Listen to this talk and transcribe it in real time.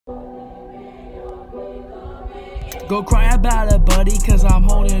Go cry about it, buddy, cause I'm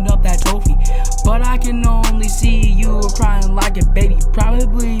holding up that trophy. But I can only see you crying like a baby,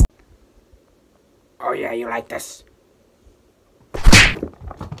 probably. Oh yeah, you like this?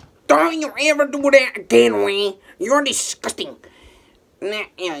 Don't you ever do that again, Wayne. You're disgusting. Nah,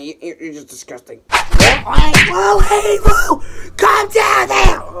 yeah, you're just disgusting. Whoa, hey, whoa! Calm down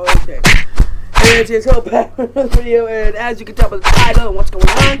there! Okay. And just hope back with another video, and as you can tell by the title and what's going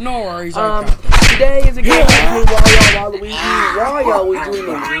on. No worries, today is a game between Wario and Waluigi. Wario is doing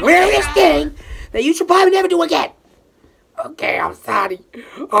the weirdest thing that you should probably never do again. Okay, I'm sorry.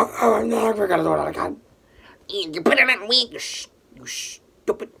 Oh, I'm never gonna do that again. You put it on me, you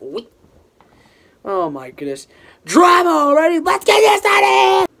stupid weak. Oh my goodness. Drama already! Let's get this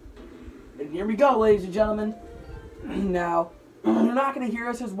started! And here we go, ladies and gentlemen. Now, you're not going to hear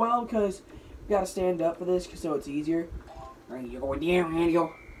us as well because we got to stand up for this so it's easier. Right, you're going down, Randy.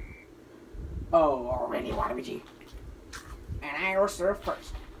 Oh, already, waluigi. And I will serve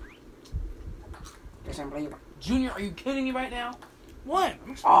first. Guess I'm believing. Junior, are you kidding me right now? What?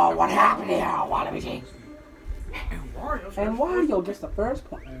 Oh, what happened here, waluigi? And Wario gets the first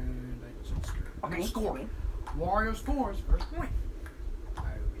point. Okay, scoring. Wario scores first point.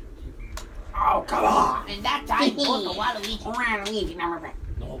 Oh, come on! And that time, both the Waluigi. Waluigi, number one.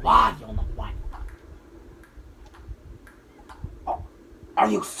 No, Wario, number one. Oh, are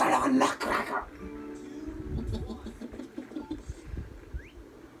you son of a nutcracker?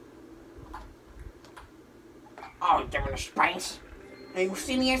 Oh, you're giving a spice? Are you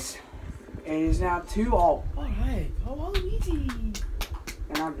serious? It is now 2-all. Alright, Waluigi.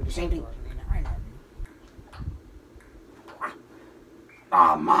 And I'll do the same thing.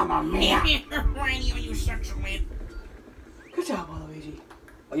 Oh, mamma mia! Wario, you such a win. Good job, Waluigi.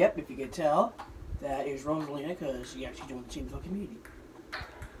 Oh, yep, if you can tell, that is Rosalina because she actually joined the Team Talk community.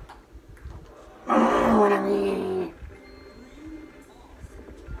 What I mean?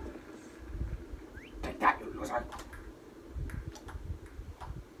 Take that, you loser.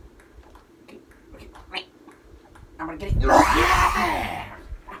 Okay, right. I'm gonna get it. Yeah!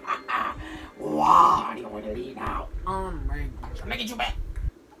 Wow, you're going to lead now. Oh my goodness. I'm making you back.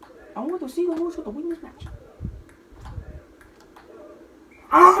 I want to see the rules of the winners match.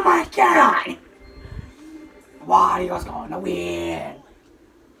 Oh my god! Wario's going to win.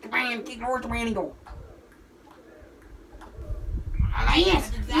 Come on, kick north to Randy go.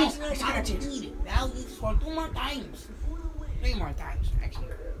 Yes, yes, that's I got a chance. Now you score 2 more times. 3 more times, actually.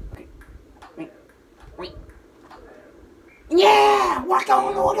 Okay. Wait. Yeah! We're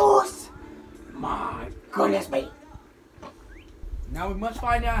going to lose! My goodness me. Now we must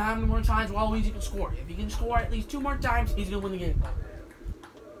find out how many more times Waluigi can score. If he can score at least 2 more times, he's going to win the game.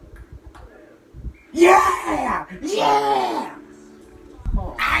 Yeah! Yeah!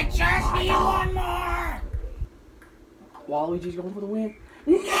 Oh, I just need 1 more. Waluigi's going for the win.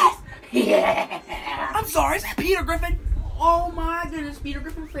 Yes! Yeah! I'm sorry, is that Peter Griffin? Oh my goodness, Peter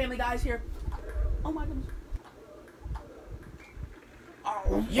Griffin Family Guy's here. Oh my goodness.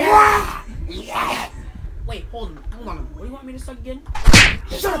 Oh, yeah! Yeah! Wait, hold on. What do you want me to suck again?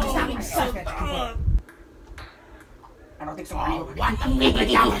 Shut up, I don't think so, Mario. What the big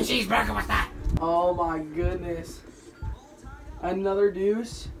yellow cheeseburger was that? Oh my goodness. Another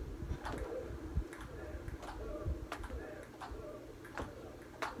deuce.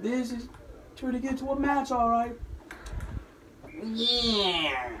 This is turning to get to a match, alright.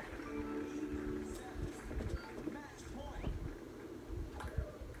 Yeah!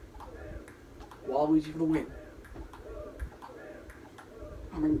 Waluigi for the win.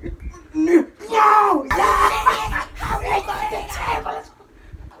 No! No! How did I go to the table?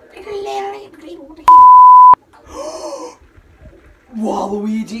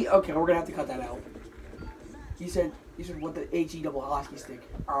 Waluigi. Okay, we're gonna have to cut that out. He said what the HE double hockey stick.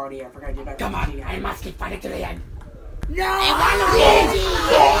 Oh yeah, I forgot to do that. Come on, I must keep fighting to the end. No! Waluigi!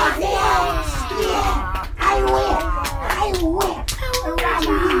 I win!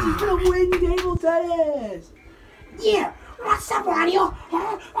 Waluigi's gonna win table tennis. Yeah! What's up, Wario?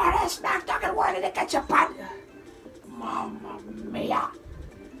 Oh, that's not talking word to get your butt. Mamma mia.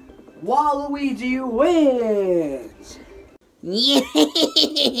 Waluigi wins. Yeah!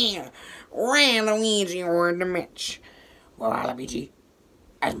 Waluigi won the match. Well, Waluigi,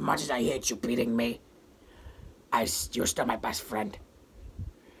 as much as I hate you beating me, you're still my best friend.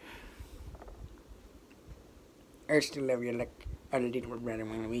 I still love you like I did with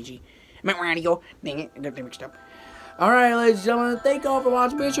Waluigi. I meant Wario. Dang it, I got them mixed up. Alright, ladies and gentlemen, thank you all for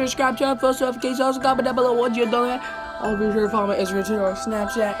watching. Be sure to subscribe to our post notifications. Also, comment down below what you've done that. Also, be sure to follow my Instagram, Twitter, or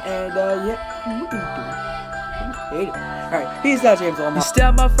Snapchat. And, yeah. hate him. Alright, peace out, James. You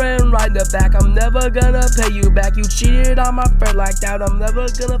stabbed my friend right in the back. I'm never gonna pay you back. You cheated on my friend like that. I'm never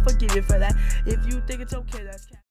gonna forgive you for that. If you think it's okay, that's